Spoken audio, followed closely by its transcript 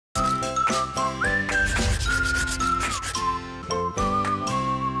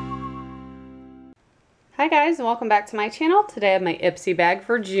guys, and welcome back to my channel. Today I have my Ipsy bag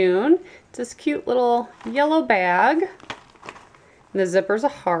for June. It's this cute little yellow bag. And the zipper's a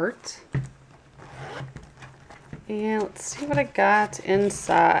heart. And let's see what I got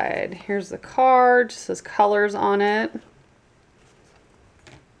inside. Here's the card, just says colors on it.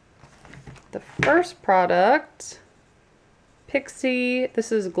 The first product, Ipsy,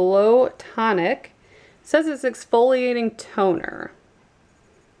 this is Glow Tonic. It says it's exfoliating toner,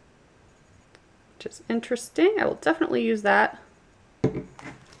 which is interesting. I will definitely use that.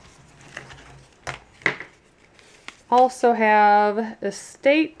 Also have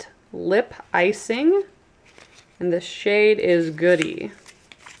Estate Lip Icing, and the shade is Goody.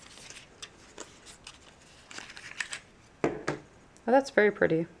 Oh, that's very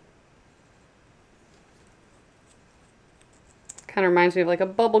pretty. Kind of reminds me of like a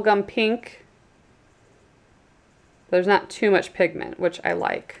bubblegum pink. There's not too much pigment, which I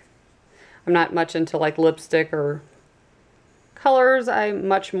like. I'm not much into like lipstick or colors. I'm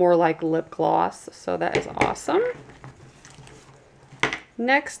much more like lip gloss, so that is awesome.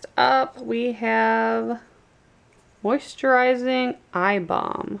 Next up we have Moisturizing Eye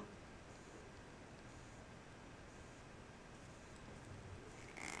Balm.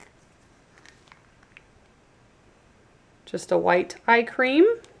 Just a white eye cream.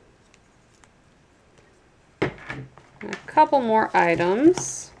 And a couple more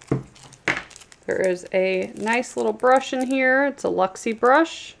items. There is a nice little brush in here. It's a Luxie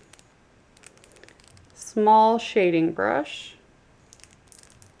brush. Small shading brush.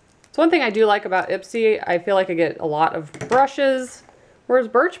 So one thing I do like about Ipsy, I feel like I get a lot of brushes. Whereas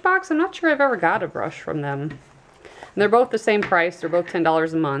Birchbox, I'm not sure I've ever got a brush from them. And they're both the same price. They're both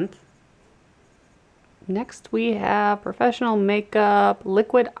 $10 a month. Next we have Professional Makeup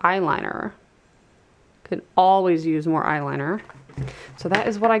Liquid Eyeliner. Could always use more eyeliner. So that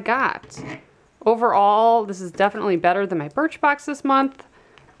is what I got. Overall, this is definitely better than my Birchbox this month.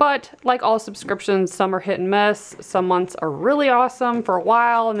 But like all subscriptions, some are hit and miss. Some months are really awesome for a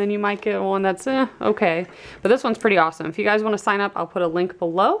while, and then you might get one that's okay. But this one's pretty awesome. If you guys want to sign up, I'll put a link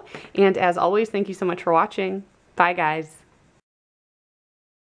below. And as always, thank you so much for watching. Bye, guys.